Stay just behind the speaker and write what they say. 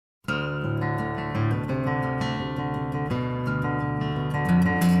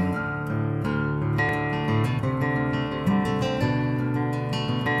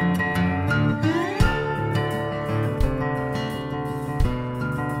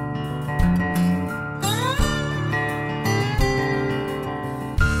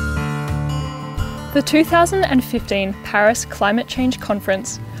The 2015 Paris Climate Change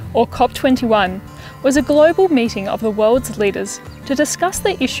Conference, or COP21, was a global meeting of the world's leaders to discuss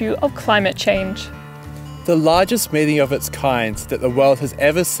the issue of climate change. The largest meeting of its kind that the world has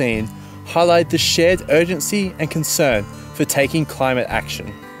ever seen highlighted the shared urgency and concern for taking climate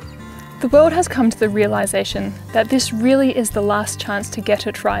action. The world has come to the realisation that this really is the last chance to get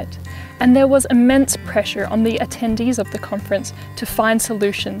it right, and there was immense pressure on the attendees of the conference to find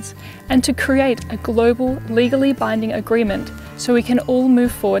solutions and to create a global, legally binding agreement so we can all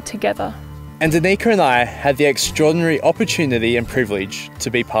move forward together. And Anika and I had the extraordinary opportunity and privilege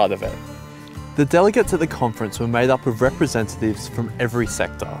to be part of it. The delegates at the conference were made up of representatives from every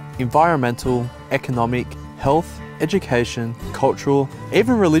sector: environmental, economic, health, education, cultural,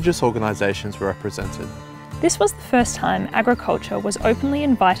 even religious organisations were represented. This was the first time agriculture was openly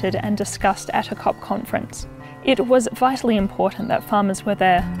invited and discussed at a COP conference. It was vitally important that farmers were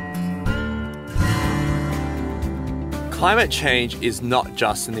there. Climate change is not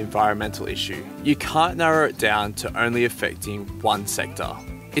just an environmental issue. You can't narrow it down to only affecting one sector.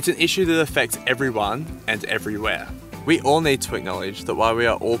 It's an issue that affects everyone and everywhere. We all need to acknowledge that while we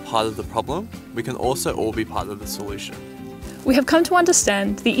are all part of the problem, we can also all be part of the solution. We have come to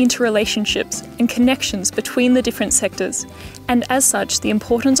understand the interrelationships and connections between the different sectors, and as such, the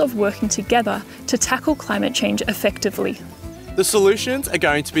importance of working together to tackle climate change effectively. The solutions are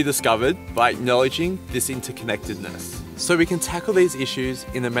going to be discovered by acknowledging this interconnectedness, so we can tackle these issues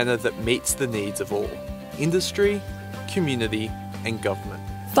in a manner that meets the needs of all: industry, community, and government.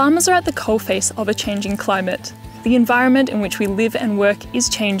 Farmers are at the coalface of a changing climate. The environment in which we live and work is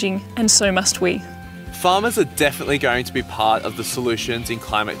changing, and so must we. Farmers are definitely going to be part of the solutions in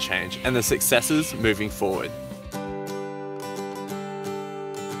climate change and the successes moving forward.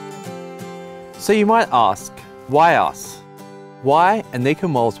 So you might ask, why us? Why Anika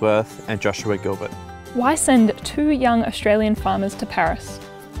Molesworth and Joshua Gilbert? Why send two young Australian farmers to Paris?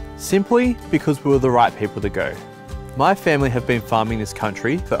 Simply because we were the right people to go. My family have been farming this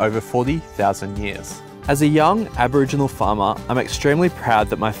country for over 40,000 years. As a young Aboriginal farmer, I'm extremely proud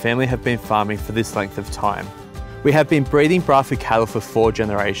that my family have been farming for this length of time. We have been breeding Brahman cattle for 4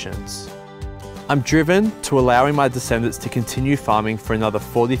 generations. I'm driven to allowing my descendants to continue farming for another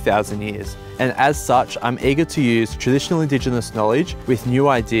 40,000 years, and as such, I'm eager to use traditional Indigenous knowledge with new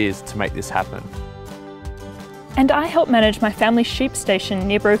ideas to make this happen. And I help manage my family's sheep station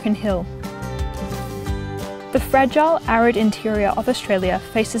near Broken Hill. The fragile, arid interior of Australia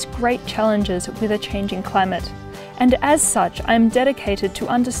faces great challenges with a changing climate, and as such, I am dedicated to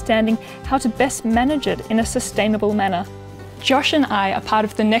understanding how to best manage it in a sustainable manner. Josh and I are part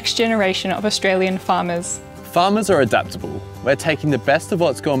of the next generation of Australian farmers. Farmers are adaptable. We're taking the best of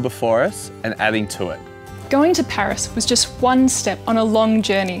what's gone before us and adding to it. Going to Paris was just one step on a long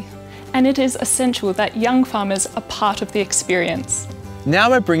journey, and it is essential that young farmers are part of the experience. Now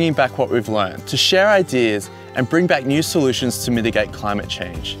we're bringing back what we've learned to share ideas and bring back new solutions to mitigate climate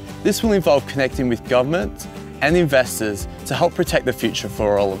change. This will involve connecting with government and investors to help protect the future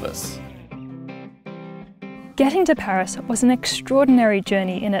for all of us. Getting to Paris was an extraordinary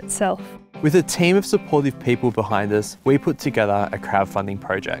journey in itself. With a team of supportive people behind us, we put together a crowdfunding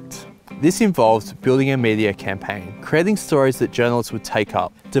project. This involved building a media campaign, creating stories that journalists would take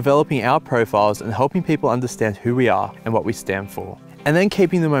up, developing our profiles and helping people understand who we are and what we stand for, and then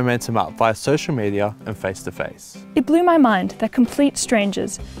keeping the momentum up via social media and face-to-face. It blew my mind that complete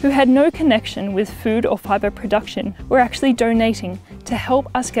strangers who had no connection with food or fibre production were actually donating to help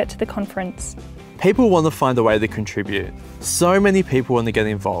us get to the conference. People want to find a way to contribute. So many people want to get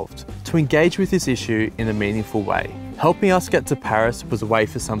involved, to engage with this issue in a meaningful way. Helping us get to Paris was a way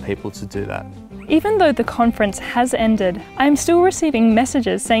for some people to do that. Even though the conference has ended, I am still receiving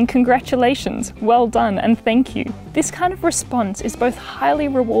messages saying congratulations, well done and thank you. This kind of response is both highly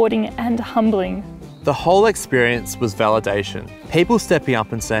rewarding and humbling. The whole experience was validation. People stepping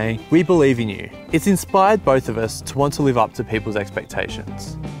up and saying, "We believe in you." It's inspired both of us to want to live up to people's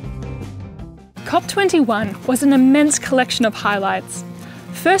expectations. COP21 was an immense collection of highlights.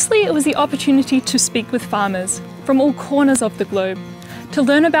 Firstly, it was the opportunity to speak with farmers from all corners of the globe, to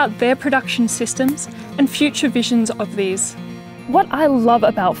learn about their production systems and future visions of these. What I love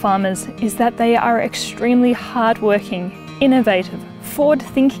about farmers is that they are extremely hardworking, innovative,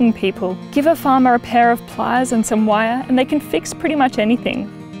 forward-thinking people. Give a farmer a pair of pliers and some wire and they can fix pretty much anything.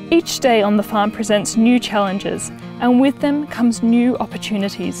 Each day on the farm presents new challenges, and with them comes new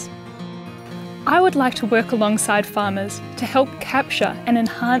opportunities. I would like to work alongside farmers to help capture and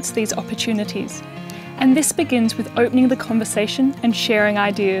enhance these opportunities. And this begins with opening the conversation and sharing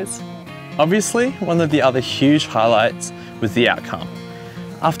ideas. Obviously, one of the other huge highlights was the outcome.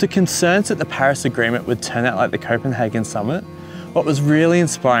 After concerns that the Paris Agreement would turn out like the Copenhagen Summit, what was really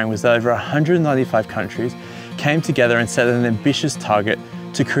inspiring was that over 195 countries came together and set an ambitious target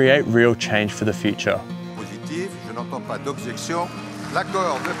to create real change for the future. Positive, je n'entends pas d'objection.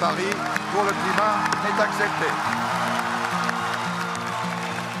 L'accord de Paris pour le climat est accepté.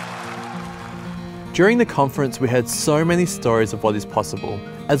 During the conference, we heard so many stories of what is possible,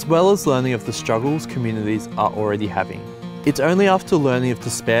 as well as learning of the struggles communities are already having. It's only after learning of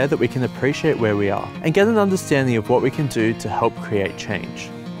despair that we can appreciate where we are and get an understanding of what we can do to help create change.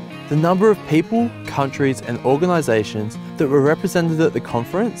 The number of people, countries and organisations that were represented at the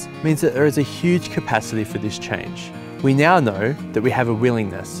conference means that there is a huge capacity for this change. We now know that we have a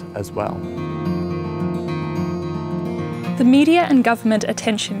willingness as well. The media and government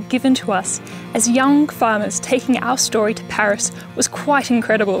attention given to us as young farmers taking our story to Paris was quite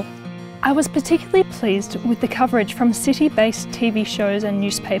incredible. I was particularly pleased with the coverage from city-based TV shows and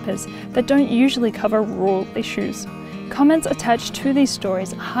newspapers that don't usually cover rural issues. Comments attached to these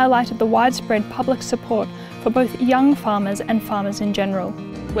stories highlighted the widespread public support for both young farmers and farmers in general.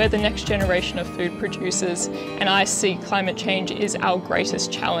 We're the next generation of food producers, and I see climate change is our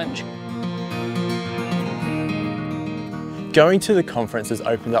greatest challenge. Going to the conference has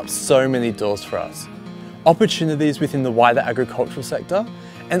opened up so many doors for us. Opportunities within the wider agricultural sector,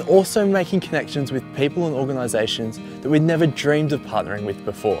 and also making connections with people and organisations that we'd never dreamed of partnering with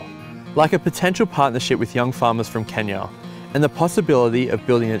before. Like a potential partnership with young farmers from Kenya, and the possibility of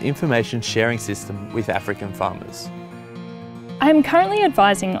building an information sharing system with African farmers. I am currently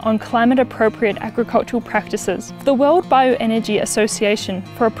advising on climate-appropriate agricultural practices for the World Bioenergy Association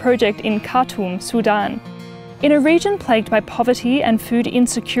for a project in Khartoum, Sudan. In a region plagued by poverty and food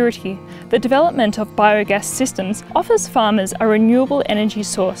insecurity, the development of biogas systems offers farmers a renewable energy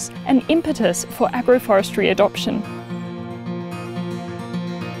source and impetus for agroforestry adoption.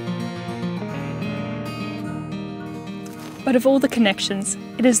 But of all the connections,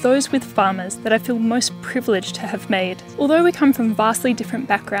 it is those with farmers that I feel most privileged to have made. Although we come from vastly different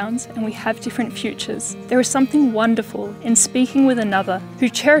backgrounds and we have different futures, there is something wonderful in speaking with another who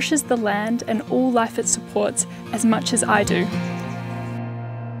cherishes the land and all life it supports as much as I do.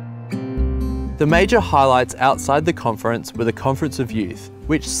 The major highlights outside the conference were the Conference of Youth,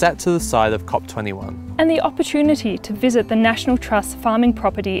 which sat to the side of COP21. And the opportunity to visit the National Trust farming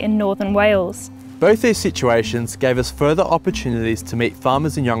property in Northern Wales. Both these situations gave us further opportunities to meet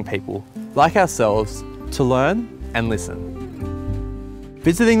farmers and young people, like ourselves, to learn and listen.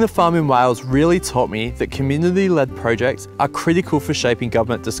 Visiting the farm in Wales really taught me that community-led projects are critical for shaping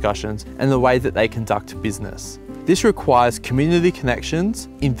government discussions and the way that they conduct business. This requires community connections,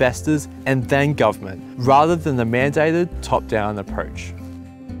 investors, and then government, rather than the mandated top-down approach.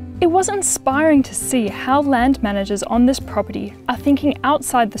 It was inspiring to see how land managers on this property are thinking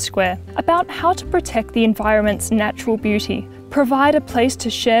outside the square about how to protect the environment's natural beauty, provide a place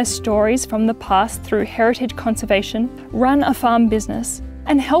to share stories from the past through heritage conservation, run a farm business,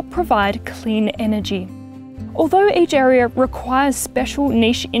 and help provide clean energy. Although each area requires special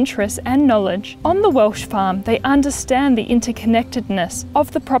niche interests and knowledge, on the Welsh farm they understand the interconnectedness of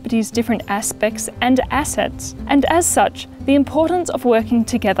the property's different aspects and assets, and as such, the importance of working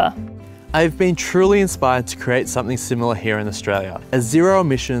together. I've been truly inspired to create something similar here in Australia, a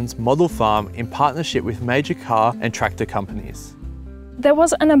zero-emissions model farm in partnership with major car and tractor companies. There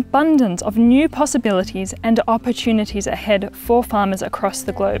was an abundance of new possibilities and opportunities ahead for farmers across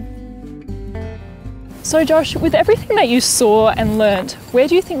the globe. So Josh, with everything that you saw and learnt, where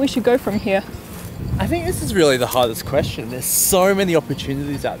do you think we should go from here? I think this is really the hardest question. There's so many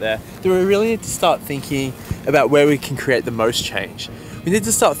opportunities out there that we really need to start thinking about where we can create the most change. We need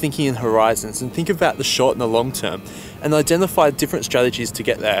to start thinking in horizons and think about the short and the long term and identify different strategies to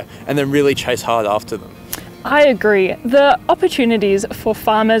get there and then really chase hard after them. I agree. The opportunities for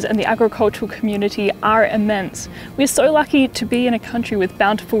farmers and the agricultural community are immense. We're so lucky to be in a country with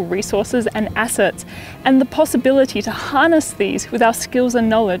bountiful resources and assets, and the possibility to harness these with our skills and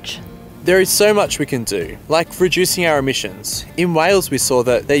knowledge. There is so much we can do, like reducing our emissions. In Wales we saw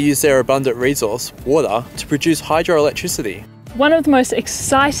that they use their abundant resource, water, to produce hydroelectricity. One of the most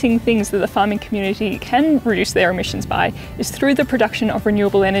exciting things that the farming community can reduce their emissions by is through the production of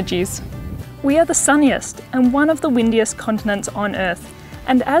renewable energies. We are the sunniest and one of the windiest continents on Earth,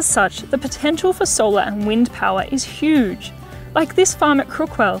 and as such, the potential for solar and wind power is huge. Like this farm at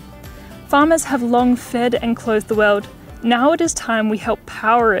Crookwell. Farmers have long fed and clothed the world. Now it is time we help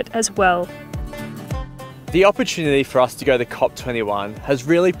power it as well. The opportunity for us to go to COP21 has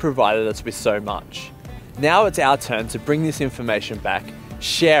really provided us with so much. Now it's our turn to bring this information back,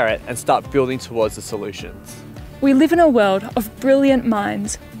 share it, and start building towards the solutions. We live in a world of brilliant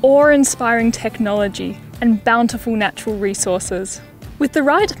minds, awe-inspiring technology, and bountiful natural resources. With the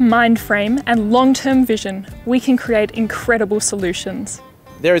right mind frame and long-term vision, we can create incredible solutions.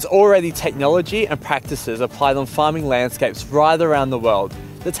 There is already technology and practices applied on farming landscapes right around the world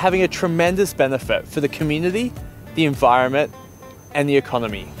that's having a tremendous benefit for the community, the environment, and the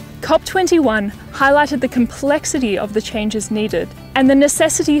economy. COP21 highlighted the complexity of the changes needed and the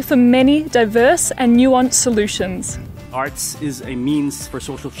necessity for many diverse and nuanced solutions. Arts is a means for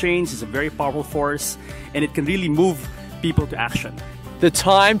social change, it's a very powerful force, and it can really move people to action. The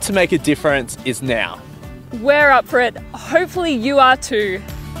time to make a difference is now. We're up for it. Hopefully you are too.